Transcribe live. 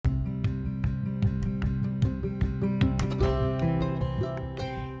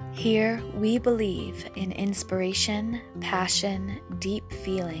Here, we believe in inspiration, passion, deep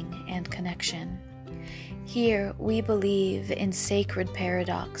feeling, and connection. Here, we believe in sacred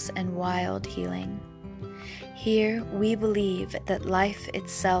paradox and wild healing. Here, we believe that life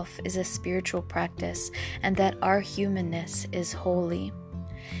itself is a spiritual practice and that our humanness is holy.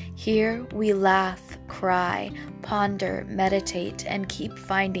 Here, we laugh, cry, ponder, meditate, and keep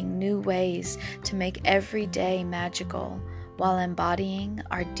finding new ways to make every day magical while embodying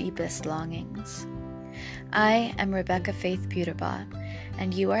our deepest longings. I am Rebecca Faith Peterbot,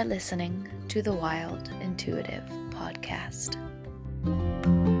 and you are listening to the Wild Intuitive Podcast.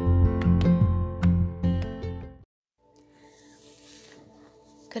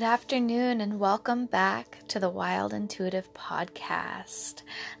 Good afternoon and welcome back to the Wild Intuitive Podcast.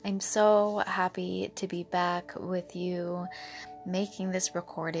 I'm so happy to be back with you making this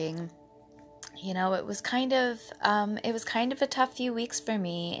recording. You know, it was kind of a tough few weeks for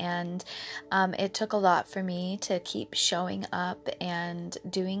me, and it took a lot for me to keep showing up and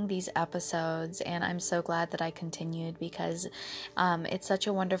doing these episodes, and I'm so glad that I continued because it's such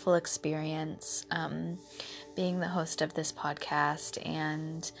a wonderful experience being the host of this podcast,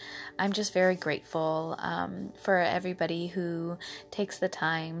 and I'm just very grateful for everybody who takes the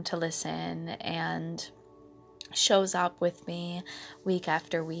time to listen and shows up with me week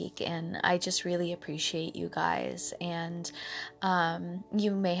after week, and I just really appreciate you guys. And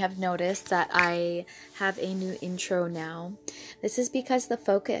you may have noticed that I have a new intro now. This is because the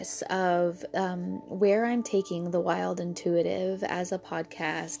focus of where I'm taking the Wild Intuitive as a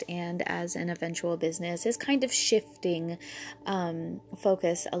podcast and as an eventual business is kind of shifting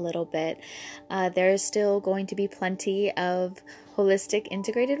focus a little bit. There's still going to be plenty of holistic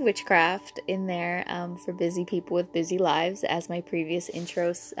integrated witchcraft in there for busy people with busy lives, as my previous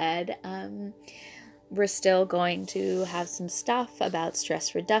intro said. We're still going to have some stuff about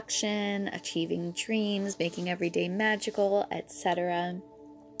stress reduction, achieving dreams, making every day magical, etc.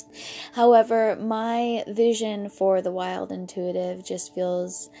 However, my vision for the Wild Intuitive just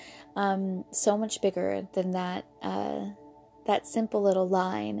feels so much bigger than that simple little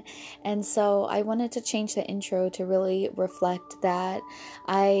line. And so I wanted to change the intro to really reflect that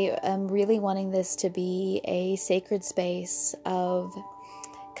I am really wanting this to be a sacred space of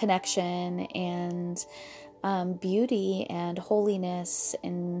connection and beauty and holiness,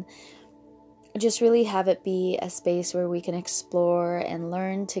 and just really have it be a space where we can explore and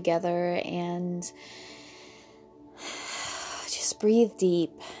learn together and just breathe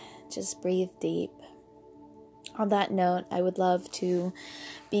deep. Just breathe deep. On that note, I would love to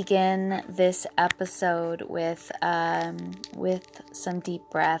begin this episode with some deep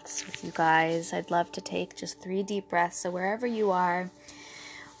breaths with you guys. I'd love to take just 3 deep breaths. So wherever you are,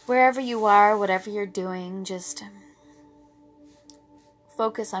 whatever you're doing, just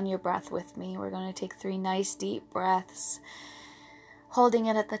focus on your breath with me. We're going to take 3 nice deep breaths, holding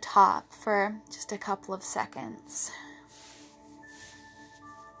it at the top for just a couple of seconds.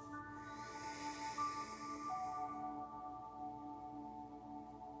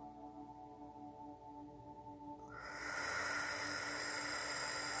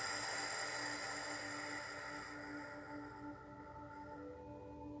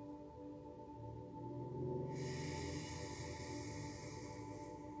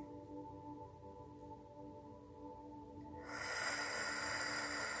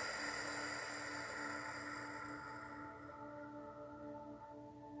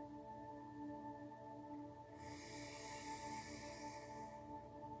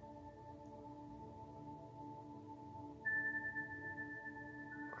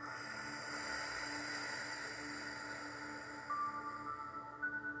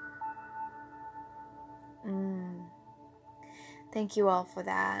 Thank you all for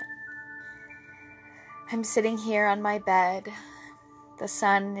that. I'm sitting here on my bed. The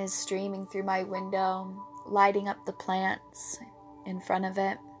sun is streaming through my window, lighting up the plants in front of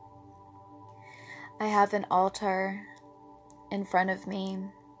it. I have an altar in front of me.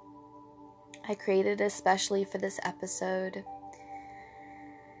 I created especially for this episode.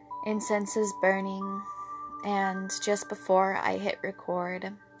 Incense is burning, and just before I hit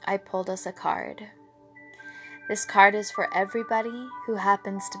record, I pulled us a card. This card is for everybody who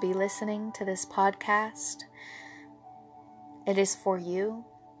happens to be listening to this podcast. It is for you,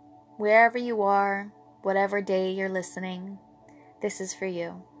 wherever you are, whatever day you're listening. This is for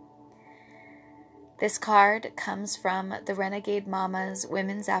you. This card comes from the Renegade Mama's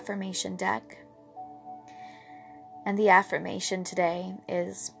Women's Affirmation deck. And the affirmation today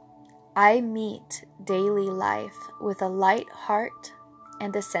is, I meet daily life with a light heart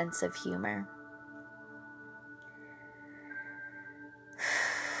and a sense of humor.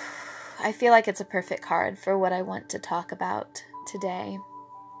 I feel like it's a perfect card for what I want to talk about today.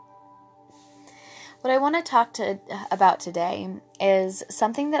 What I want to talk about today is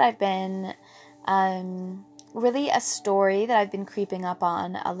something that I've been, really a story that I've been creeping up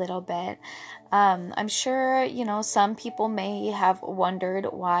on a little bit. I'm sure, some people may have wondered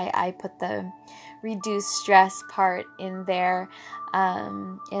why I put the reduce stress part in there,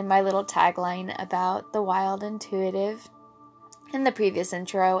 in my little tagline about the wild intuitive in the previous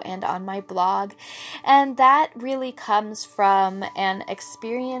intro and on my blog. And that really comes from an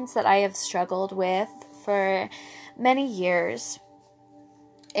experience that I have struggled with for many years.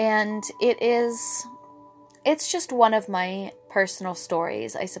 And it's just one of my personal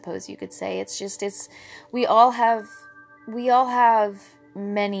stories, I suppose you could say. We all have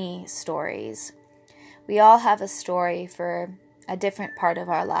many stories. We all have a story for a different part of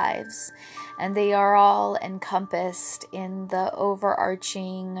our lives, and they are all encompassed in the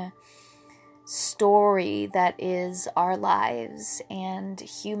overarching story that is our lives and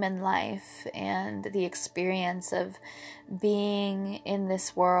human life and the experience of being in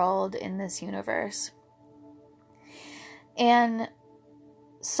this world, in this universe. And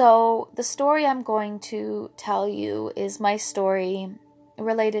so the story I'm going to tell you is my story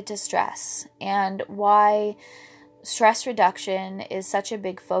related to stress and why stress reduction is such a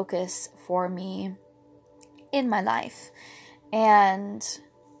big focus for me in my life. And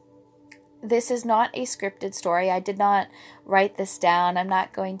this is not a scripted story. I did not write this down. I'm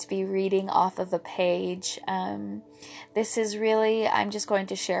not going to be reading off of a page. This is really, I'm just going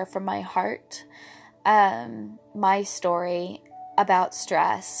to share from my heart, my story about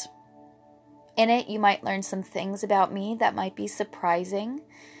stress. In it, you might learn some things about me that might be surprising,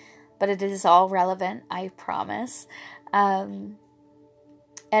 but it is all relevant, I promise. And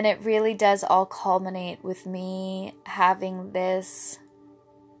it really does all culminate with me having this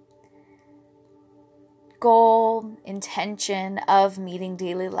goal, intention of meeting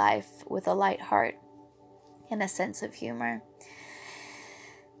daily life with a light heart and a sense of humor.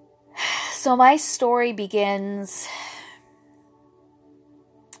 So my story begins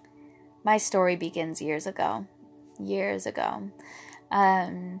years ago.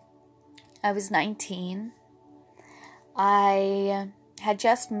 I was 19. I had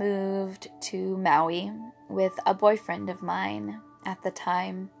just moved to Maui with a boyfriend of mine at the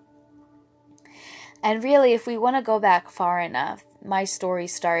time. And really, if we want to go back far enough, my story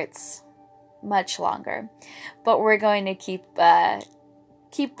starts much longer. But we're going to keep the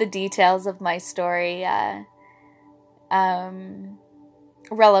details of my story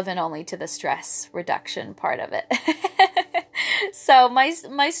relevant only to the stress reduction part of it. So my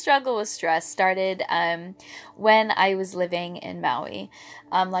struggle with stress started when I was living in Maui.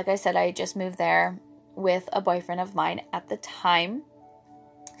 Like I said, I had just moved there with a boyfriend of mine at the time.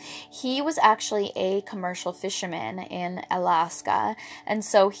 He was actually a commercial fisherman in Alaska, and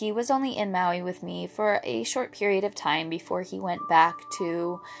so he was only in Maui with me for a short period of time before he went back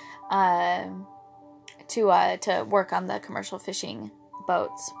to work on the commercial fishing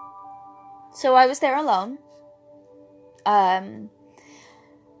boats. So I was there alone.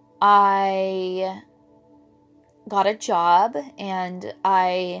 I got a job and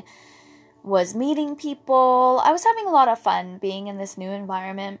I was meeting people. I was having a lot of fun being in this new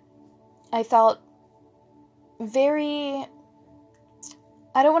environment. I felt very,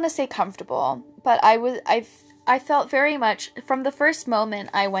 I don't want to say comfortable, but I felt very much, from the first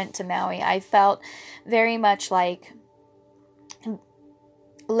moment I went to Maui, I felt very much like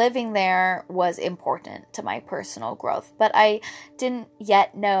living there was important to my personal growth, but I didn't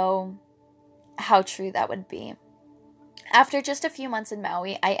yet know how true that would be. After just a few months in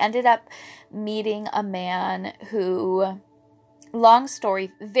Maui, I ended up meeting a man who,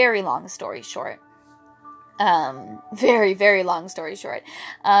 very long story short,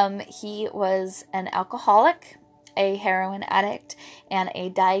 he was an alcoholic, a heroin addict, and a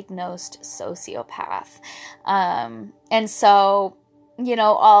diagnosed sociopath. And so,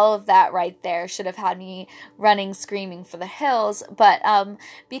 all of that right there should have had me running, screaming for the hills. But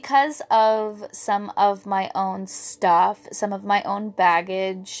because of some of my own stuff, some of my own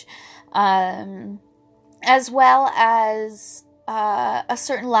baggage, as well as a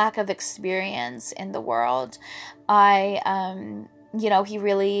certain lack of experience in the world, he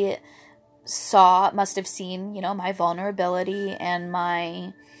really must have seen, my vulnerability and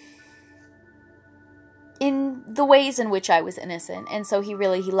in the ways in which I was innocent. And so he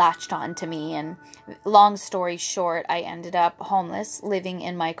latched on to me. And long story short, I ended up homeless, living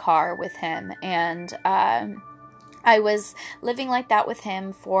in my car with him. And I was living like that with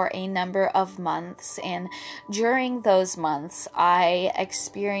him for a number of months, and during those months, I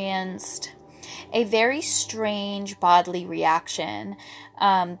experienced a very strange bodily reaction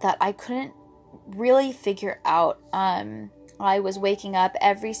that I couldn't really figure out. I was waking up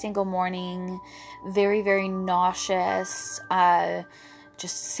every single morning, very, very nauseous,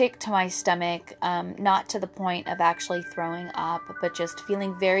 just sick to my stomach, not to the point of actually throwing up, but just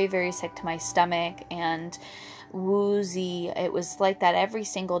feeling very, very sick to my stomach and woozy. It was like that every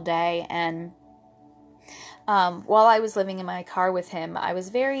single day. And while I was living in my car with him, I was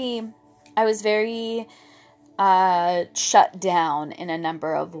very shut down in a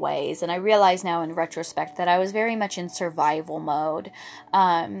number of ways. And I realize now in retrospect that I was very much in survival mode.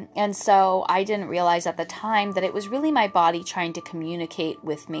 And so I didn't realize at the time that it was really my body trying to communicate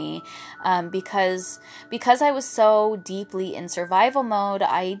with me. Because I was so deeply in survival mode,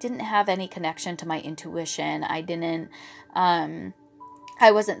 I didn't have any connection to my intuition.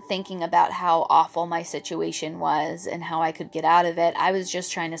 I wasn't thinking about how awful my situation was and how I could get out of it. I was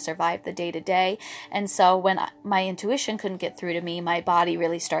just trying to survive the day to day. And so when my intuition couldn't get through to me, my body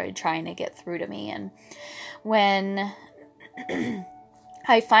really started trying to get through to me. And when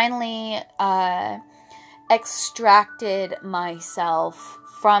I finally extracted myself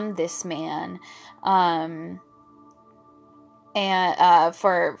from this man, and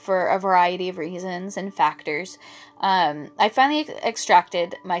for a variety of reasons and factors, I finally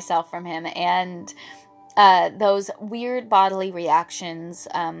extracted myself from him, and those weird bodily reactions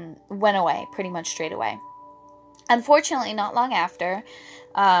went away pretty much straight away. Unfortunately, not long after,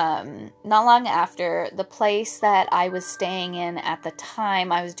 the place that I was staying in at the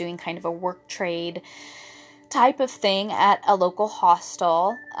time, I was doing kind of a work trade type of thing at a local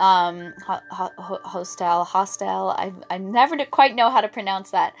hostel. Hostel. I never quite know how to pronounce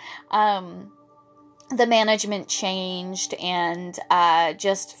that. The management changed, and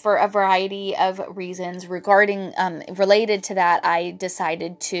just for a variety of reasons related to that, I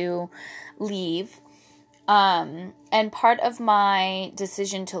decided to leave. And part of my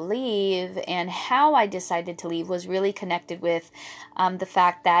decision to leave and how I decided to leave was really connected with the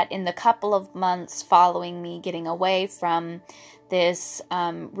fact that in the couple of months following me getting away from this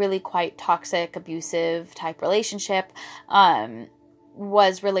really quite toxic, abusive type relationship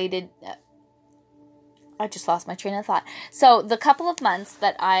was related... I just lost my train of thought. So the couple of months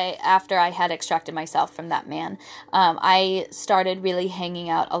after I had extracted myself from that man, I started really hanging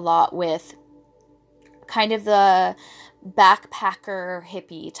out a lot with kind of the backpacker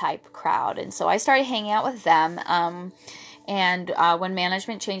hippie type crowd. And so I started hanging out with them. And when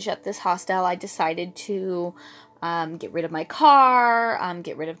management changed at this hostel, I decided to get rid of my car,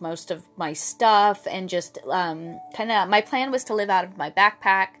 get rid of most of my stuff, and just my plan was to live out of my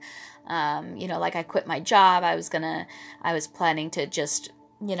backpack. Like I quit my job. I was planning to just,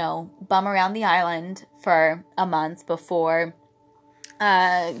 bum around the island for a month before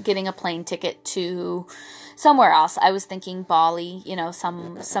getting a plane ticket to somewhere else. I was thinking Bali,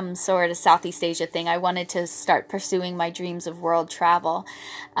 some sort of Southeast Asia thing. I wanted to start pursuing my dreams of world travel.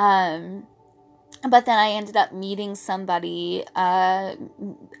 But then I ended up meeting somebody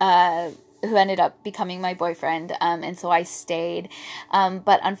who ended up becoming my boyfriend, and so I stayed.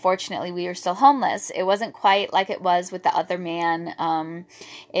 But unfortunately, we were still homeless. It wasn't quite like it was with the other man.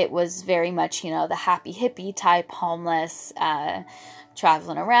 It was very much, the happy hippie type homeless,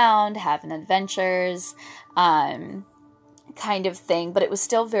 traveling around, having adventures, kind of thing. But it was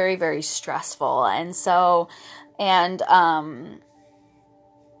still very, very stressful.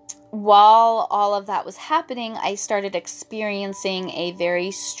 While all of that was happening, I started experiencing a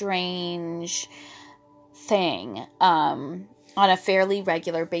very strange thing on a fairly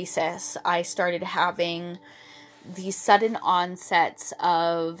regular basis. I started having these sudden onsets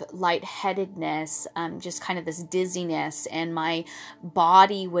of lightheadedness, just kind of this dizziness, and my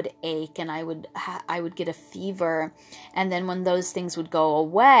body would ache, and I would get a fever. And then when those things would go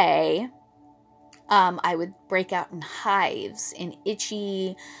away, I would break out in hives, in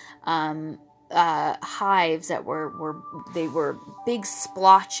itchy hives that were big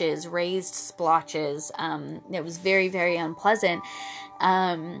splotches, raised splotches. It was very, very unpleasant.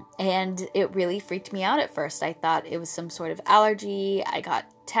 And it really freaked me out at first. I thought it was some sort of allergy.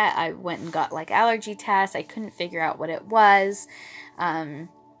 I went and got allergy tests. I couldn't figure out what it was.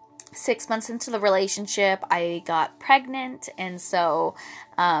 6 months into the relationship, I got pregnant, and so,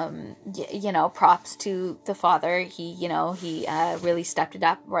 props to the father. He really stepped it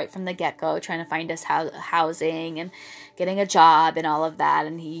up right from the get-go, trying to find us housing and getting a job and all of that,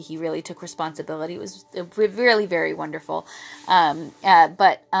 and he really took responsibility. It was really very wonderful.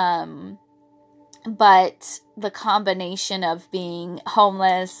 but the combination of being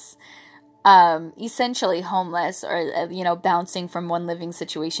homeless, essentially homeless, or, bouncing from one living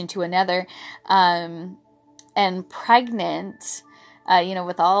situation to another, and pregnant,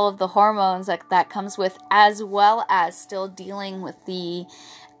 with all of the hormones that comes with, as well as still dealing with the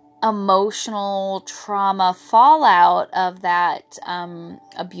emotional trauma fallout of that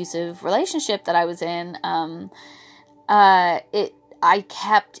abusive relationship that I was in. I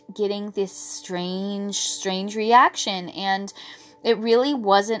kept getting this strange reaction, and it really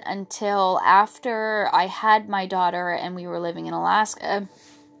wasn't until after I had my daughter and we were living in Alaska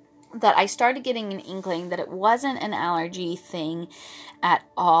that I started getting an inkling that it wasn't an allergy thing at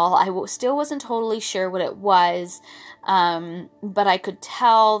all. I still wasn't totally sure what it was, but I could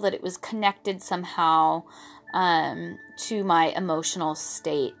tell that it was connected somehow to my emotional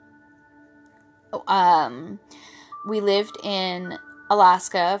state. We lived in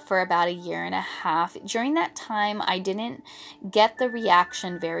Alaska for about a year and a half. During that time, I didn't get the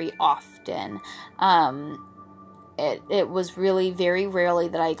reaction very often. It was really very rarely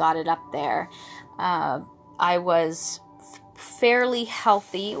that I got it up there. I was fairly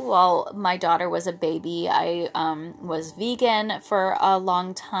healthy while my daughter was a baby. I was vegan for a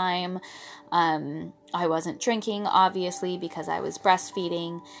long time. I wasn't drinking, obviously, because I was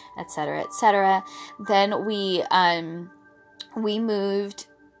breastfeeding, etc., etc. Then we moved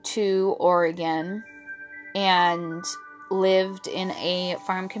to Oregon and lived in a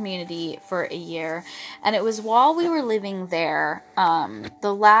farm community for a year. And it was while we were living there,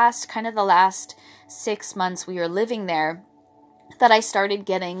 the last 6 months we were living there, that I started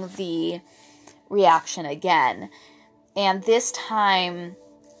getting the reaction again. And this time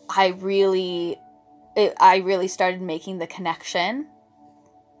I really started making the connection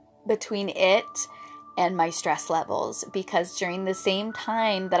between it and my stress levels, because during the same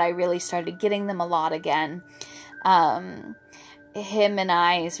time that I really started getting them a lot again, him and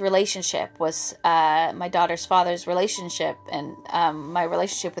I's relationship was, my daughter's father's relationship, and my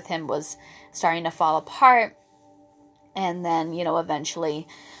relationship with him was starting to fall apart. And then, eventually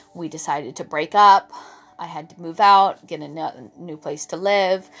we decided to break up. I had to move out, get a new place to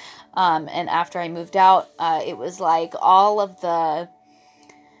live. And after I moved out, it was like all of the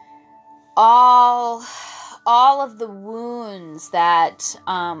wounds that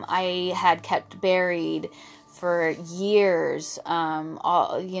I had kept buried for years,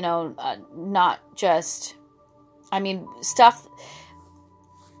 not just, stuff,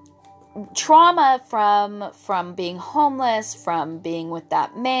 trauma from being homeless, from being with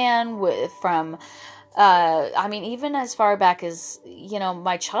that man, even as far back as,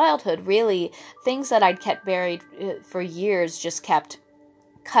 my childhood, really, things that I'd kept buried for years just kept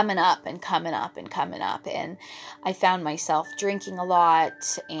coming up and coming up and coming up. And I found myself drinking a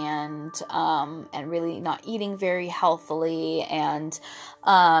lot and really not eating very healthily, and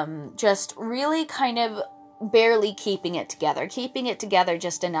just really kind of barely keeping it together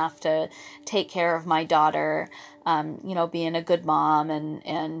just enough to take care of my daughter, being a good mom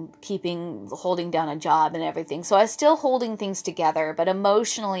and holding down a job and everything. So I was still holding things together, but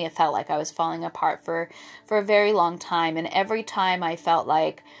emotionally it felt like I was falling apart for a very long time. And every time I felt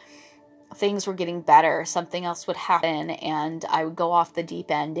like things were getting better, something else would happen, and I would go off the deep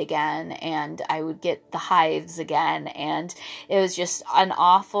end again, and I would get the hives again. And it was just an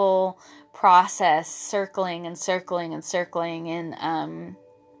awful process, circling and circling and circling.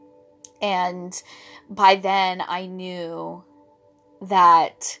 And by then I knew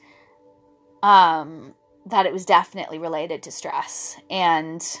that it was definitely related to stress.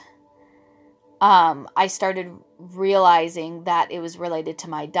 And I started realizing that it was related to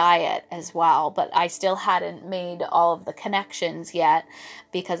my diet as well, but I still hadn't made all of the connections yet,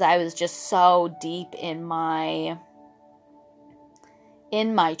 because I was just so deep in my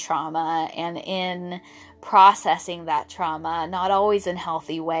trauma and in processing that trauma, not always in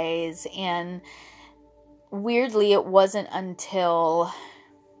healthy ways. And weirdly, it wasn't until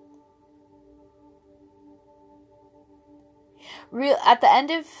at the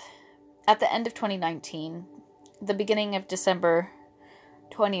end of 2019, the beginning of December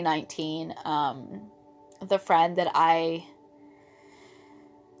 2019, the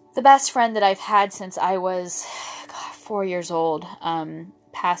best friend that I've had since I was 4 years old,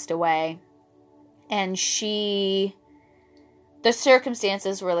 passed away. And the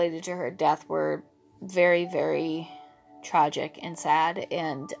circumstances related to her death were very, very tragic and sad.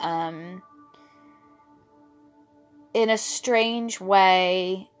 And in a strange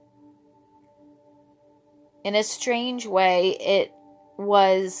way, it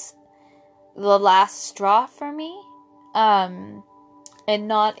was the last straw for me. and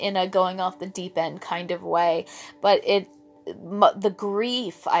not in a going off the deep end kind of way, but the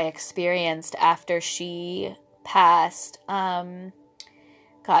grief I experienced after she passed, God,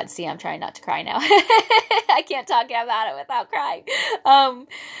 see, I'm trying not to cry now. I can't talk about it without crying.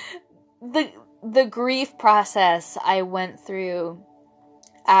 The grief process I went through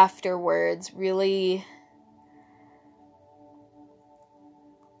afterwards really,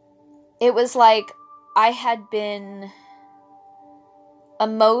 it was like I had been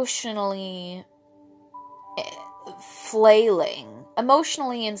emotionally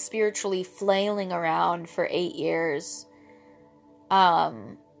and spiritually flailing around for 8 years.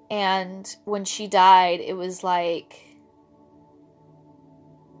 And when she died, it was like,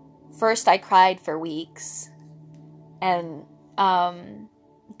 first I cried for weeks and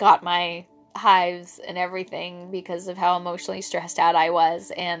got my hives and everything because of how emotionally stressed out I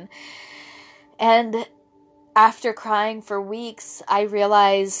was. And after crying for weeks, I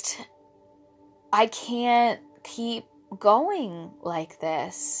realized I can't keep going like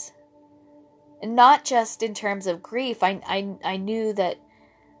this. Not just in terms of grief. I knew that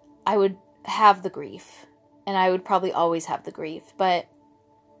I would have the grief, and I would probably always have the grief, but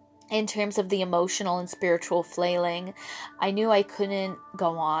in terms of the emotional and spiritual flailing, I knew I couldn't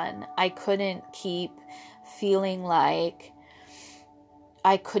go on. I couldn't keep feeling like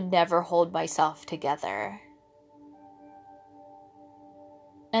I could never hold myself together.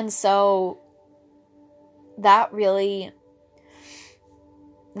 And so that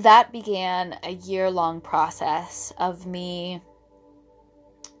began a year-long process of me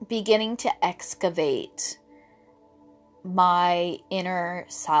beginning to excavate my inner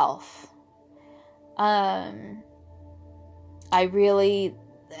self.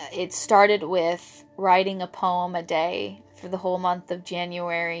 It started with writing a poem a day for the whole month of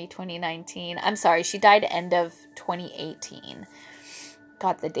January 2019. I'm sorry, she died end of 2018.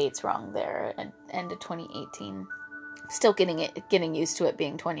 Got the dates wrong there, end of 2018. Still getting used to it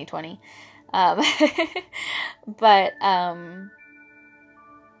being 2020. But,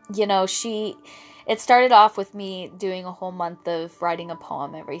 it started off with me doing a whole month of writing a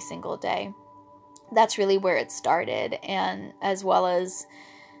poem every single day. That's really where it started. And as well as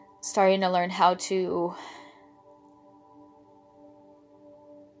starting to learn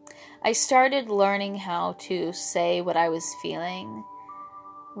I started learning how to say what I was feeling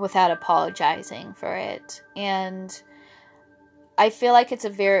without apologizing for it. And I feel like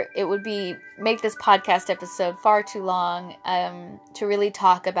it would make this podcast episode far too long to really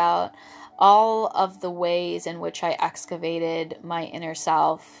talk about all of the ways in which I excavated my inner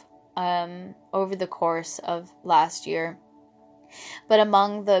self over the course of last year. But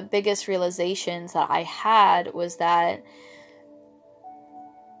among the biggest realizations that I had was that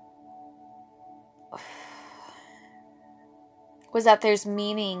there's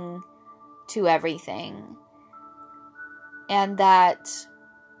meaning to everything. And that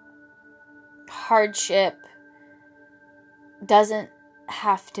hardship doesn't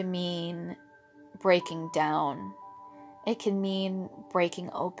have to mean breaking down. It can mean breaking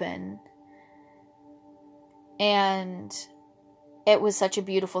open. And it was such a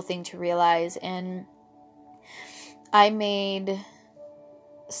beautiful thing to realize. And I made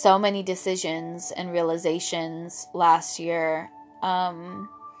so many decisions and realizations last year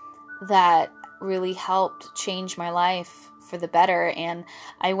that really helped change my life for the better. And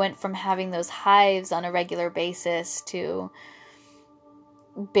I went from having those hives on a regular basis to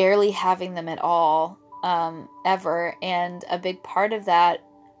barely having them at all, ever. And a big part of that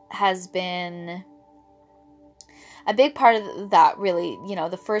really,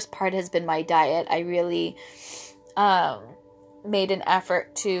 the first part has been my diet. I really made an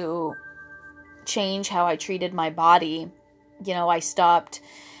effort to change how I treated my body. I stopped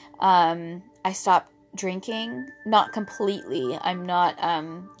drinking, not completely. I'm not,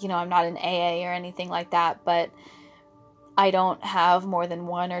 I'm not an AA or anything like that, but I don't have more than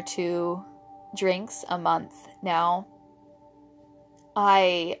 1 or 2 drinks a month now.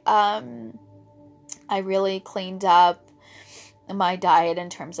 I really cleaned up my diet in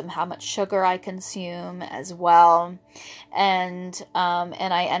terms of how much sugar I consume as well. And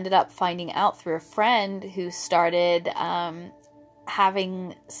I ended up finding out through a friend who started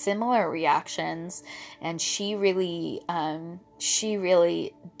having similar reactions, and she really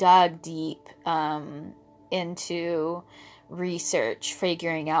dug deep into research,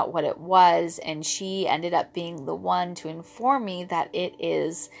 figuring out what it was, and she ended up being the one to inform me that it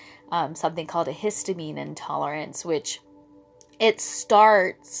is something called a histamine intolerance, which it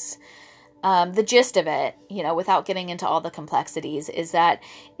starts the gist of it, without getting into all the complexities, is that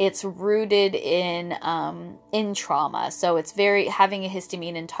it's rooted in trauma. So it's having a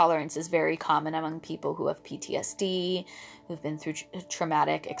histamine intolerance is very common among people who have PTSD, who've been through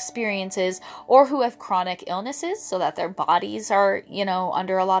traumatic experiences, or who have chronic illnesses, so that their bodies are,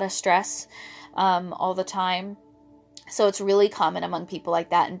 under a lot of stress all the time. So it's really common among people like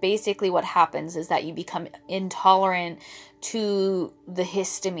that. And basically what happens is that you become intolerant to the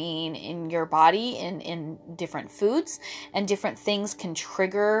histamine in your body in different foods, and different things can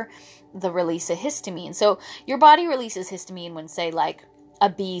trigger the release of histamine. So your body releases histamine when, say, like a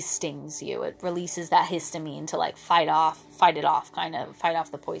bee stings you. It releases that histamine to like fight off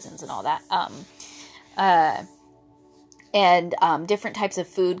the poisons and all that. Different types of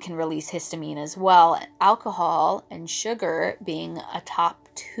food can release histamine as well. Alcohol and sugar being a top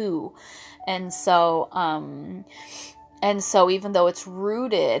two. And so even though it's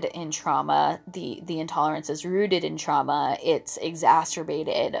rooted in trauma, the intolerance is rooted in trauma, it's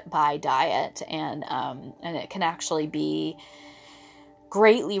exacerbated by diet, and it can actually be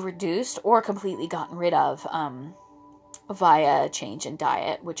greatly reduced or completely gotten rid of via change in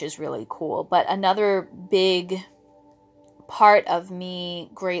diet, which is really cool. But another big part of me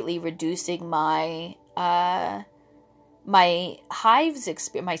greatly reducing my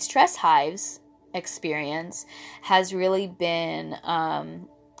stress hives experience has really been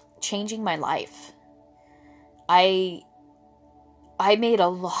changing my life. I made a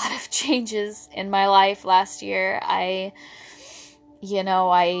lot of changes in my life last year. I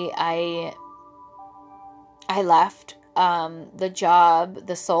left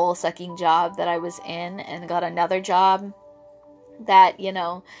the soul-sucking job that I was in, and got another job that,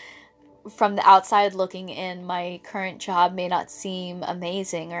 from the outside looking in, my current job may not seem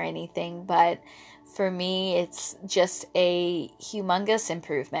amazing or anything, but for me, it's just a humongous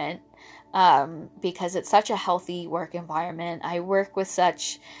improvement, because it's such a healthy work environment. I work with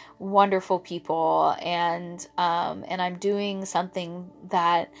such wonderful people, and I'm doing something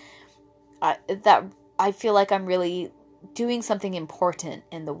that I feel like I'm really doing something important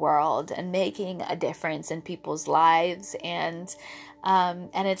in the world and making a difference in people's lives, and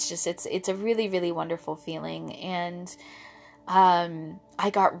it's a really, really wonderful feeling. And I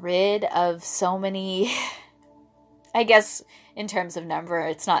got rid of so many, I guess in terms of number,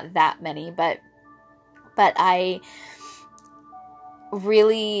 it's not that many, but I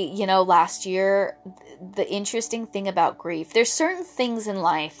really, last year, the interesting thing about grief, there's certain things in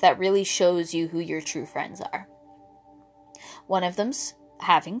life that really shows you who your true friends are. One of them's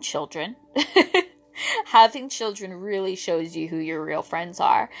having children. Having children really shows you who your real friends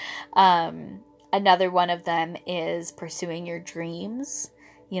are. Another one of them is pursuing your dreams.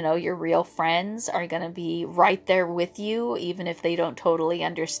 Your real friends are going to be right there with you, even if they don't totally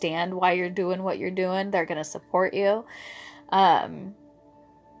understand why you're doing what you're doing. They're going to support you. And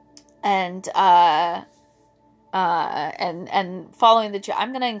following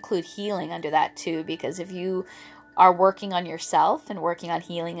I'm going to include healing under that too, because if you are working on yourself and working on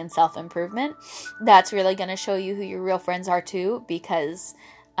healing and self-improvement, that's really going to show you who your real friends are too, because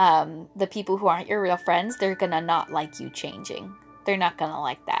the people who aren't your real friends, they're going to not like you changing. They're not going to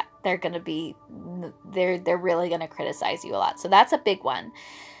like that. They're going to be, they're really going to criticize you a lot. So that's a big one.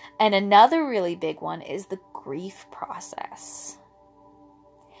 And another really big one is the grief process.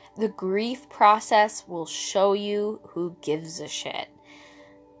 The grief process will show you who gives a shit.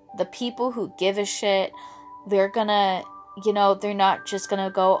 The people who give a shit, they're gonna, they're not just gonna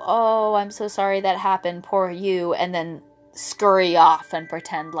go, oh, I'm so sorry that happened, poor you, and then scurry off and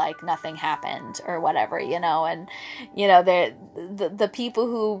pretend like nothing happened or whatever, and, they're the people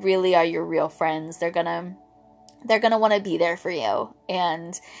who really are your real friends, they're gonna want to be there for you.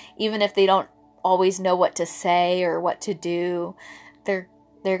 And even if they don't always know what to say or what to do, they're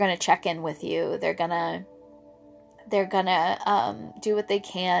gonna check in with you. They're gonna do what they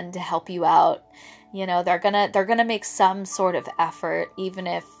can to help you out. They're gonna make some sort of effort, even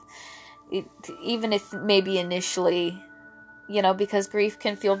if maybe initially, because grief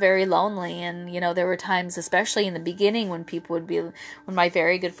can feel very lonely. And, there were times, especially in the beginning, when my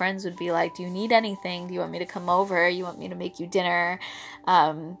very good friends would be like, do you need anything? Do you want me to come over? You want me to make you dinner?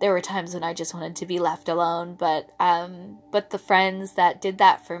 There were times when I just wanted to be left alone. But the friends that did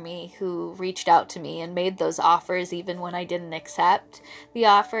that for me, who reached out to me and made those offers even when I didn't accept the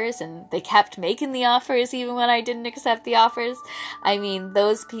offers, and they kept making the offers even when I didn't accept the offers. I mean,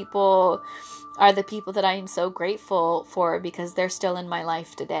 those people are the people that I am so grateful for, because they're still in my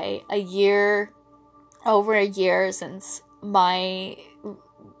life today. Over a year since my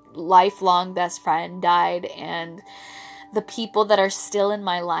lifelong best friend died, and The people that are still in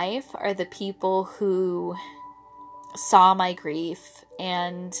my life are the people who saw my grief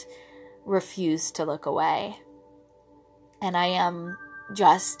and refused to look away. And I am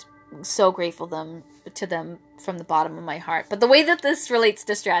just so grateful to them from the bottom of my heart. But the way that this relates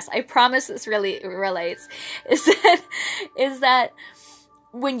to stress, I promise this really relates, is that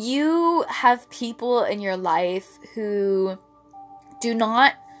when you have people in your life who do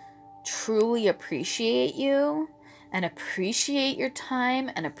not truly appreciate you and appreciate your time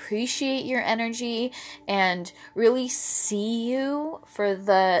and appreciate your energy and really see you for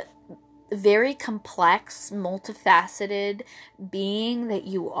the very complex, multifaceted being that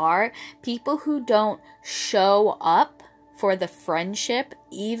you are, people who don't show up for the friendship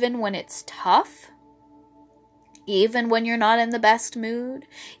even when it's tough, even when you're not in the best mood,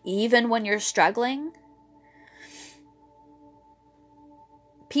 even when you're struggling.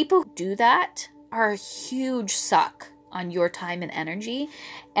 People who do that are a huge suck on your time and energy,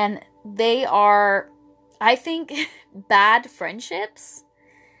 and they are, I think, bad friendships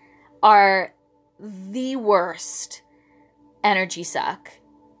are the worst energy suck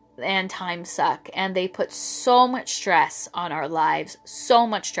and time suck, and they put so much stress on our lives, so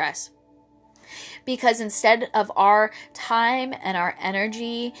much stress. Because instead of our time and our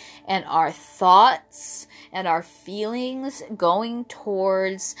energy and our thoughts and our feelings going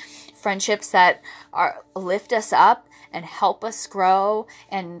towards friendships that lift us up and help us grow,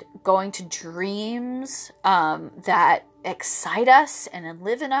 and going to dreams that excite us and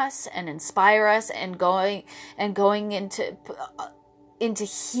live in us and inspire us, and going into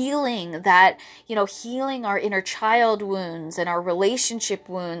healing that, healing our inner child wounds and our relationship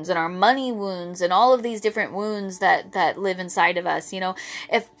wounds and our money wounds and all of these different wounds that live inside of us.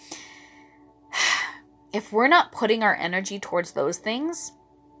 If we're not putting our energy towards those things,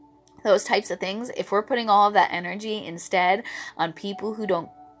 those types of things, if we're putting all of that energy instead on people who don't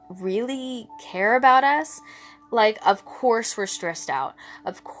really care about us, of course we're stressed out.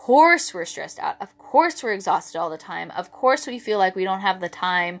 Of course we're stressed out. Of course we're exhausted all the time. Of course we feel like we don't have the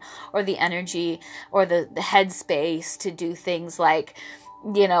time or the energy or the headspace to do things like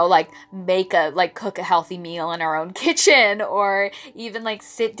cook a healthy meal in our own kitchen, or even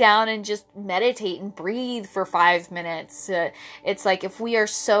sit down and just meditate and breathe for 5 minutes. It's like, if we are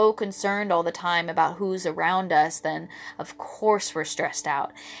so concerned all the time about who's around us, then of course we're stressed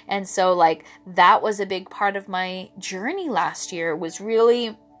out. And so that was a big part of my journey last year, was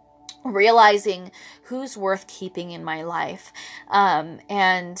really realizing who's worth keeping in my life.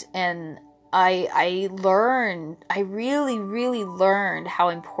 I really, really learned how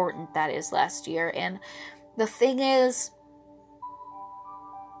important that is last year. And the thing is,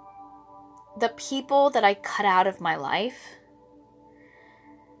 the people that I cut out of my life,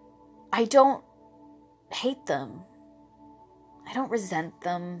 I don't hate them. I don't resent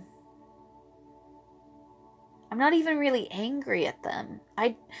them. I'm not even really angry at them.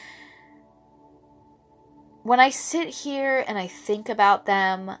 When I sit here and I think about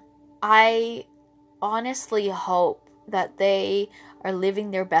them, I honestly hope that they are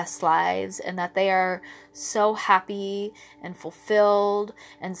living their best lives and that they are so happy and fulfilled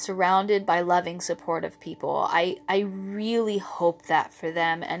and surrounded by loving, supportive people. I really hope that for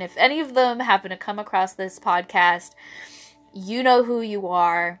them. And if any of them happen to come across this podcast, you know who you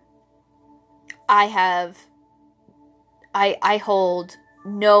are. I hold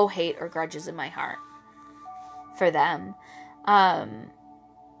no hate or grudges in my heart for them.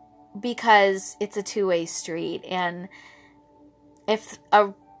 Because it's a two-way street, and if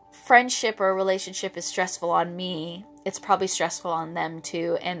a friendship or a relationship is stressful on me, it's probably stressful on them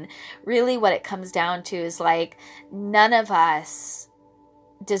too. And really what it comes down to is none of us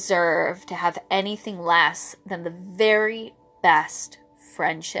deserve to have anything less than the very best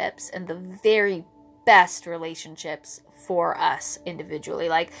friendships and the very best relationships for us individually.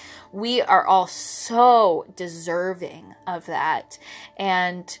 We are all so deserving of that,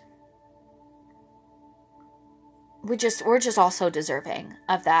 and we're just all so deserving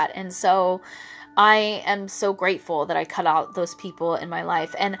of that. And so I am so grateful that I cut out those people in my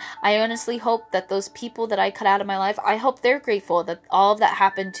life. And I honestly hope that those people that I cut out of my life, I hope they're grateful that all of that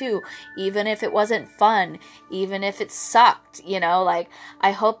happened too. Even if it wasn't fun, even if it sucked, I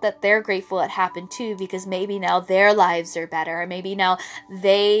hope that they're grateful it happened too, because maybe now their lives are better. Maybe now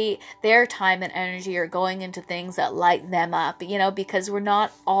their time and energy are going into things that light them up, because we're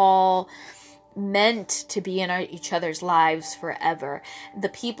not all meant to be in each other's lives forever. The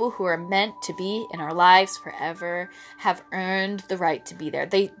people who are meant to be in our lives forever have earned the right to be there.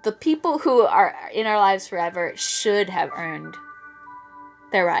 The people who are in our lives forever should have earned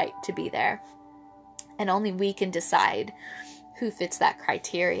their right to be there. And only we can decide who fits that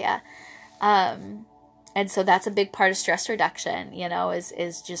criteria. And so that's a big part of stress reduction,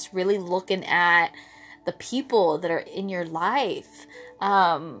 is just really looking at the people that are in your life.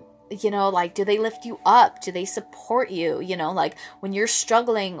 Like, do they lift you up? Do they support you? Like when you're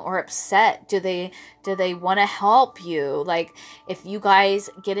struggling or upset, do they want to help you? Like if you guys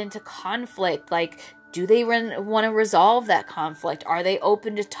get into conflict, like, do they want to resolve that conflict? Are they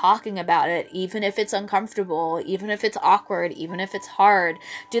open to talking about it, even if it's uncomfortable, even if it's awkward, even if it's hard?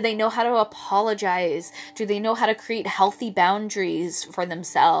 Do they know how to apologize? Do they know how to create healthy boundaries for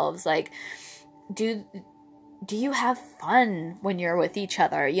themselves? Like, do you have fun when you're with each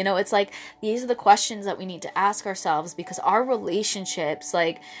other? It's like, these are the questions that we need to ask ourselves, because our relationships,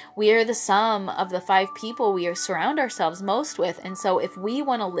 like, we are the sum of the 5 people we surround ourselves most with. And so if we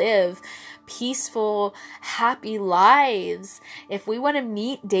want to live peaceful, happy lives, if we want to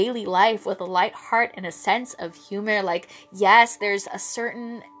meet daily life with a light heart and a sense of humor, like, yes, there's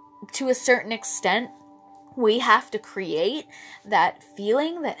to a certain extent, we have to create that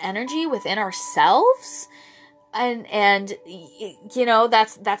feeling, that energy within ourselves. And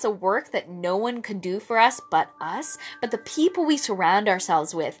that's a work that no one can do for us but us. But the people we surround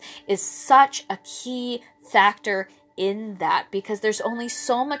ourselves with is such a key factor in that, because there's only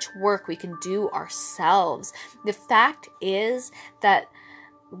so much work we can do ourselves. The fact is that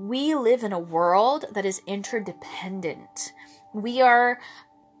we live in a world that is interdependent. We are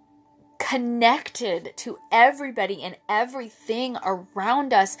connected to everybody and everything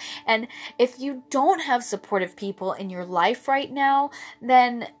around us. And if you don't have supportive people in your life right now,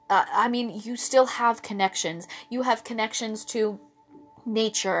 then, you still have connections. You have connections to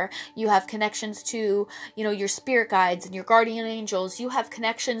nature. You have connections to, your spirit guides and your guardian angels. You have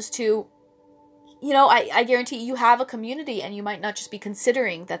connections to, I guarantee you have a community, and you might not just be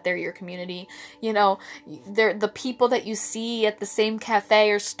considering that they're your community. They're the people that you see at the same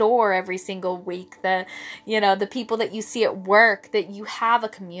cafe or store every single week, the people that you see at work, that you have a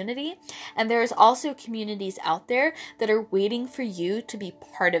community. And there's also communities out there that are waiting for you to be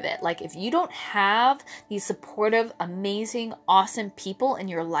part of it. Like, if you don't have these supportive, amazing, awesome people in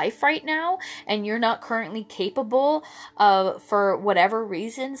your life right now, and you're not currently capable of, for whatever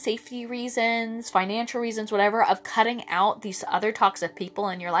reason, safety reasons, financial reasons, whatever, of cutting out these other toxic people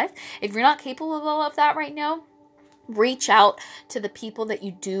in your life, if you're not capable of that right now, reach out to the people that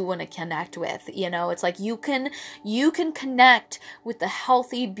you do want to connect with. It's like you can connect with the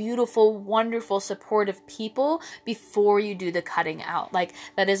healthy, beautiful, wonderful, supportive people before you do the cutting out. Like,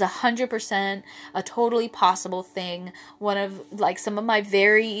 that is 100% a totally possible thing. One of, like, some of my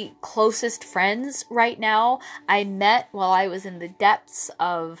very closest friends right now, I met while I was in the depths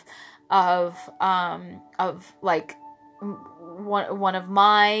of like one of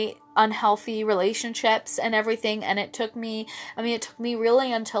my unhealthy relationships and everything. And it took me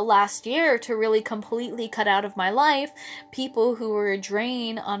really until last year to really completely cut out of my life people who were a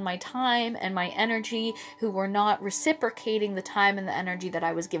drain on my time and my energy, who were not reciprocating the time and the energy that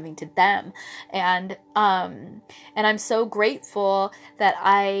I was giving to them. And I'm so grateful that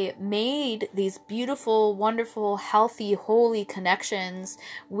I made these beautiful, wonderful, healthy, holy connections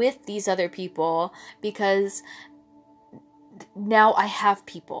with these other people, because now I have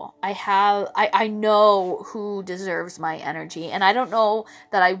people. I know who deserves my energy. And I don't know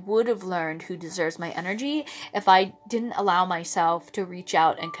that I would have learned who deserves my energy if I didn't allow myself to reach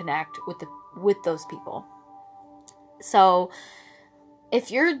out and connect with those people. So if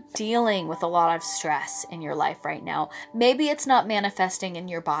you're dealing with a lot of stress in your life right now, maybe it's not manifesting in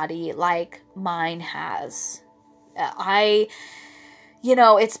your body like mine has.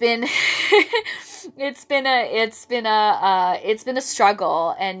 It's been it's been a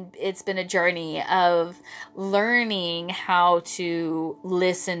struggle, and it's been a journey of learning how to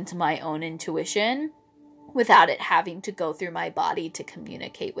listen to my own intuition without it having to go through my body to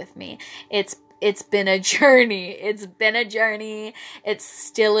communicate with me. It's been a journey. It's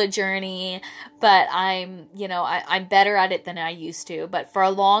still a journey, but I'm better at it than I used to. But for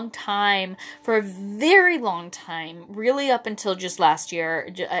a very long time, really up until just last year,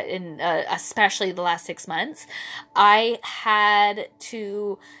 especially the last 6 months, I had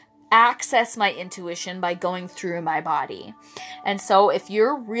to access my intuition by going through my body. And so if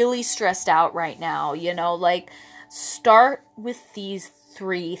you're really stressed out right now, start with these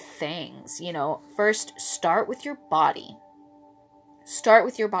 3 things. First, start with your body. Start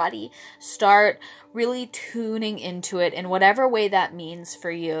really tuning into it in whatever way that means for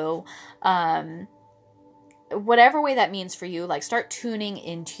you. whatever way that means for you, like start tuning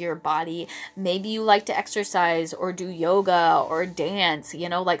into your body. Maybe you like to exercise or do yoga or dance,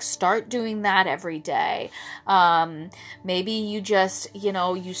 like start doing that every day. Maybe you just,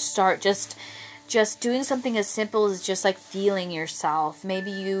 you start just doing something as simple as just like feeling yourself. Maybe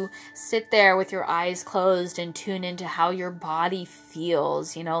you sit there with your eyes closed and tune into how your body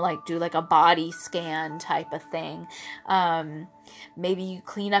feels, like do like a body scan type of thing. Maybe you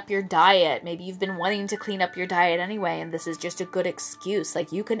clean up your diet. Maybe you've been wanting to clean up your diet anyway, and this is just a good excuse.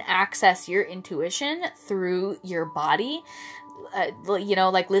 Like you can access your intuition through your body.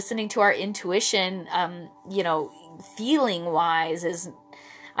 Like listening to our intuition, feeling wise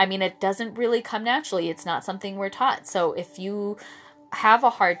it doesn't really come naturally. It's not something we're taught. So if you have a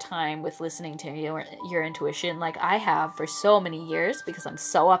hard time with listening to your intuition, like I have for so many years, because I'm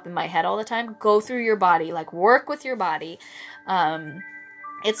so up in my head all the time, go through your body, like work with your body.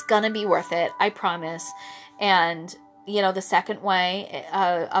 It's gonna be worth it, I promise. And the second way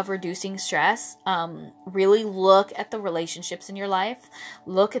of reducing stress, really look at the relationships in your life.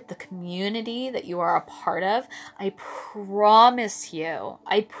 Look at the community that you are a part of. I promise you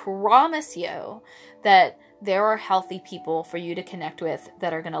that there are healthy people for you to connect with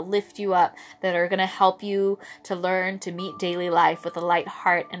that are going to lift you up, that are going to help you to learn to meet daily life with a light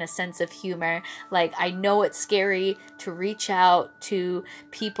heart and a sense of humor. Like, I know it's scary to reach out to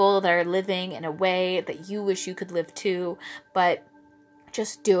people that are living in a way that you wish you could live too, but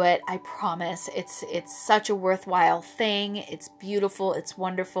just do it. I promise. It's such a worthwhile thing. It's beautiful. It's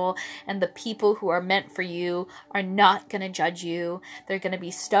wonderful. And the people who are meant for you are not going to judge you. They're going to be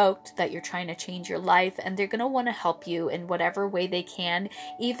stoked that you're trying to change your life, and they're going to want to help you in whatever way they can,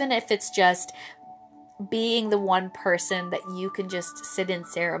 even if it's just being the one person that you can just sit in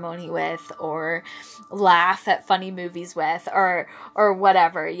ceremony with or laugh at funny movies with or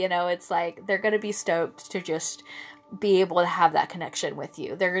whatever. It's like they're going to be stoked to just be able to have that connection with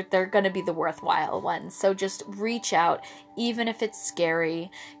you. They're going to be the worthwhile ones. So just reach out, even if it's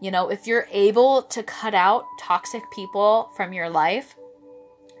scary. If you're able to cut out toxic people from your life,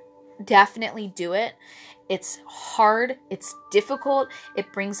 definitely do it. It's hard. It's difficult.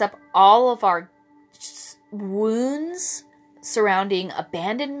 It brings up all of our wounds surrounding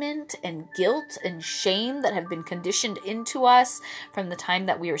abandonment and guilt and shame that have been conditioned into us from the time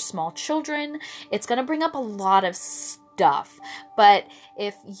that we were small children. It's going to bring up a lot of stuff. But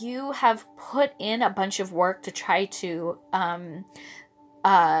if you have put in a bunch of work to try to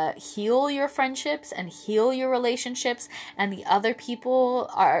heal your friendships and heal your relationships, and the other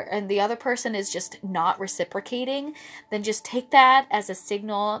person is just not reciprocating, then just take that as a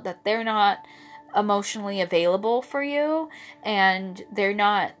signal that they're not emotionally available for you, and they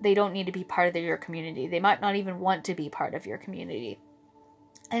don't need to be part of your community. They might not even want to be part of your community.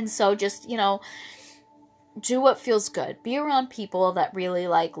 And so just, do what feels good. Be around people that really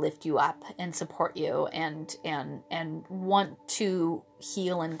lift you up and support you and want to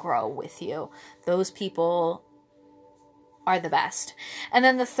heal and grow with you. Those people are the best. And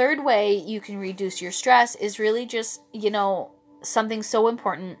then the third way you can reduce your stress is really just, something so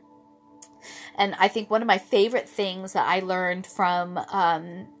important. And I think one of my favorite things that I learned from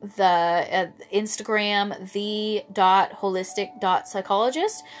the Instagram,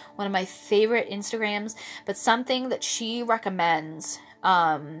 the.holistic.psychologist, one of my favorite Instagrams, but something that she recommends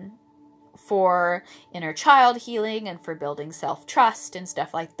for inner child healing and for building self-trust and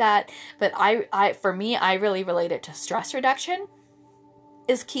stuff like that. But for me, I really relate it to stress reduction,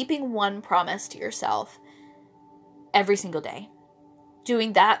 is keeping one promise to yourself every single day.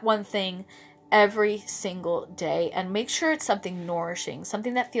 Doing that one thing every single day, and make sure it's something nourishing,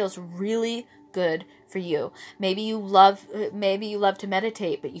 something that feels really good for you. Maybe you love to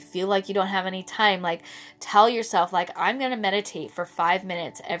meditate, but you feel like you don't have any time. Tell yourself, I'm going to meditate for 5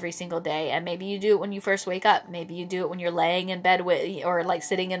 minutes every single day. And maybe you do it when you first wake up. Maybe you do it when you're laying in bed or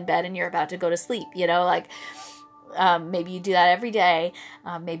sitting in bed and you're about to go to sleep, maybe you do that every day.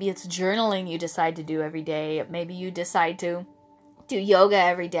 Maybe it's journaling you decide to do every day. Maybe you decide to do yoga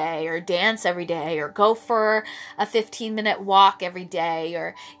every day or dance every day or go for a 15-minute walk every day,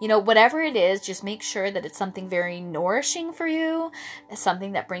 or whatever it is. Just make sure that it's something very nourishing for you,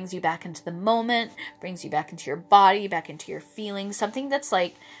 something that brings you back into the moment, brings you back into your body, back into your feelings, something that's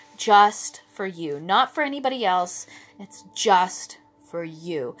just for you, not for anybody else. It's just for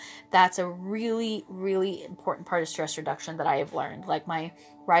you. That's a really, really important part of stress reduction that I have learned. My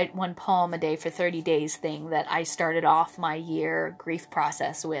write one poem a day for 30 days thing that I started off my year grief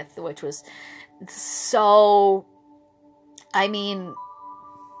process with, which was so,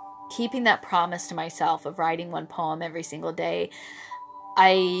 keeping that promise to myself of writing one poem every single day,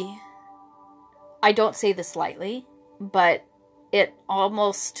 I I don't say this lightly, but it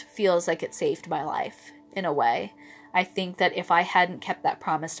almost feels like it saved my life in a way. I think that if I hadn't kept that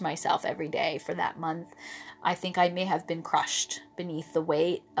promise to myself every day for that month, I think I may have been crushed beneath the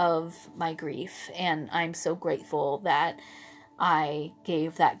weight of my grief. And I'm so grateful that I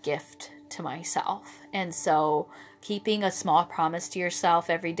gave that gift to myself. And so keeping a small promise to yourself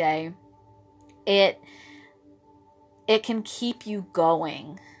every day, it can keep you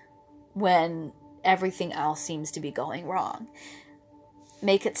going when everything else seems to be going wrong.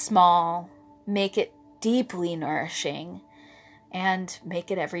 Make it small, make it deeply nourishing, and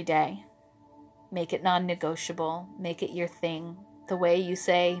make it every day. Make it non-negotiable. Make it your thing. The way you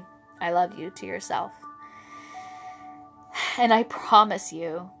say, I love you to yourself. And I promise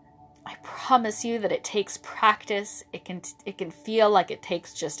you that it takes practice. It can feel like it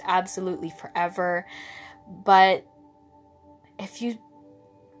takes just absolutely forever. But if you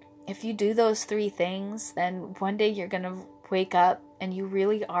do those 3 things, then one day you're going to wake up and you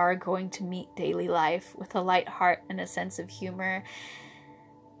really are going to meet daily life with a light heart and a sense of humor.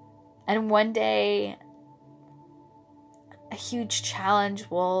 And one day, a huge challenge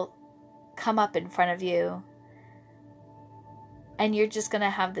will come up in front of you. And you're just going to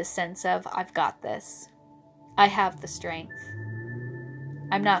have this sense of, I've got this. I have the strength.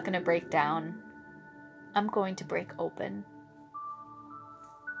 I'm not going to break down. I'm going to break open.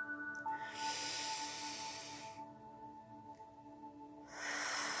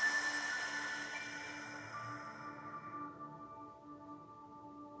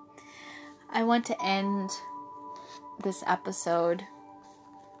 I want to end this episode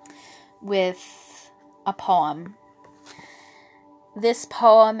with a poem. This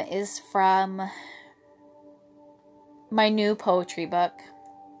poem is from my new poetry book.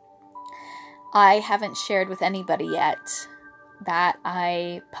 I haven't shared with anybody yet that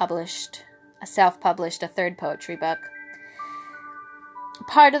I self-published a 3rd poetry book.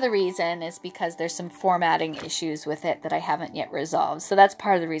 Part of the reason is because there's some formatting issues with it that I haven't yet resolved. So that's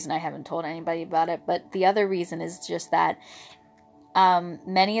part of the reason I haven't told anybody about it. But the other reason is just that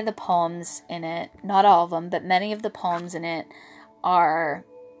many of the poems in it, not all of them, but many of the poems in it are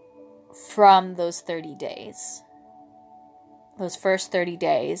from those 30 days. Those first 30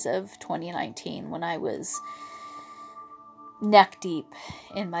 days of 2019 when I was neck deep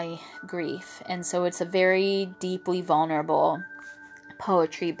in my grief. And so it's a very deeply vulnerable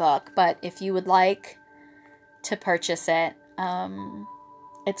poetry book. But if you would like to purchase it,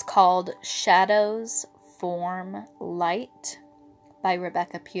 it's called Shadows Form Light by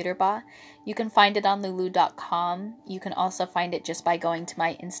Rebecca Peterbaugh. You can find it on lulu.com. You can also find it just by going to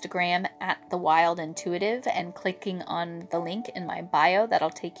my Instagram at The Wild Intuitive and clicking on the link in my bio.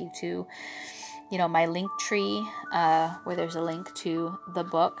 That'll take you to, my link tree, where there's a link to the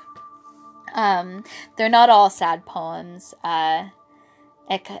book. They're not all sad poems.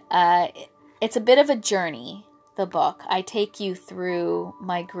 It's a bit of a journey, the book. I take you through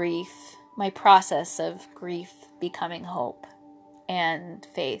my grief, my process of grief becoming hope and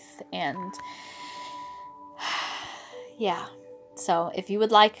faith. And yeah, so if you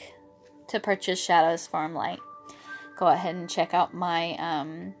would like to purchase Shadows Form Light, go ahead and check out my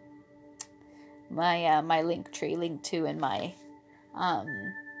my link tree, link to in my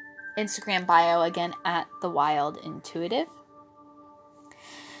Instagram bio, again at The Wild Intuitive.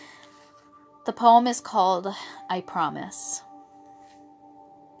 The poem is called I Promise.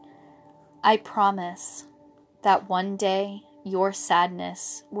 I promise that one day your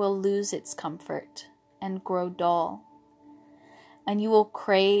sadness will lose its comfort and grow dull, and you will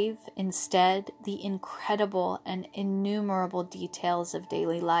crave instead the incredible and innumerable details of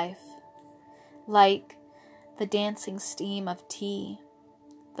daily life, like the dancing steam of tea,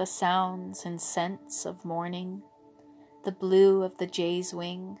 the sounds and scents of morning, the blue of the jay's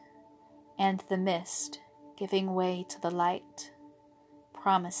wing, and the mist giving way to the light,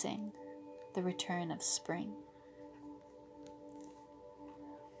 promising the return of spring.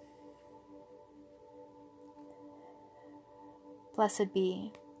 Blessed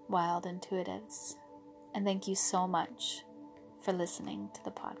be, Wild Intuitives, and thank you so much for listening to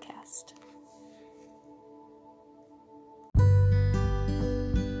the podcast.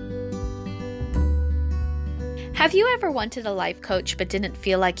 Have you ever wanted a life coach but didn't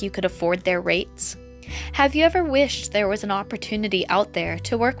feel like you could afford their rates? Have you ever wished there was an opportunity out there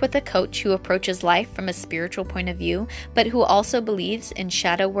to work with a coach who approaches life from a spiritual point of view, but who also believes in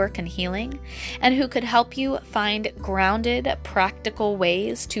shadow work and healing, and who could help you find grounded, practical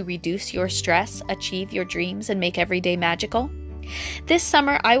ways to reduce your stress, achieve your dreams, and make every day magical? This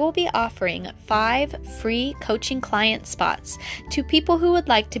summer, I will be offering 5 free coaching client spots to people who would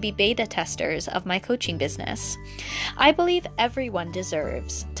like to be beta testers of my coaching business. I believe everyone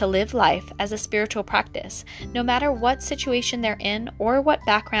deserves to live life as a spiritual practice, no matter what situation they're in or what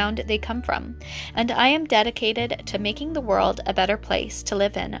background they come from. And I am dedicated to making the world a better place to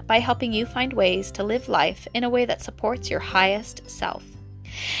live in by helping you find ways to live life in a way that supports your highest self.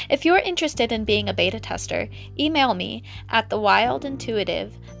 If you're interested in being a beta tester, email me at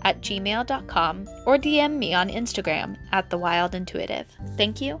thewildintuitive@gmail.com or DM me on Instagram @thewildintuitive.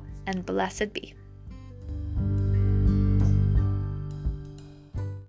 Thank you, and blessed be.